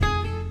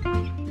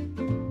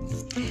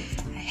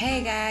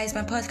Hey guys,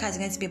 my podcast is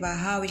going to be about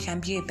how we can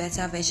be a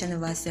better version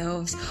of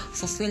ourselves,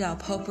 fulfill our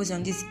purpose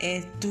on this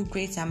earth, do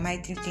great and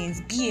mighty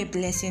things, be a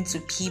blessing to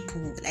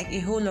people, like a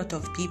whole lot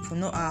of people,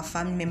 not our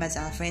family members,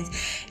 our friends,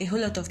 a whole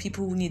lot of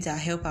people who need our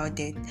help out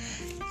there.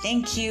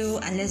 Thank you,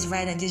 and let's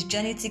ride on this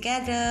journey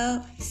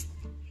together.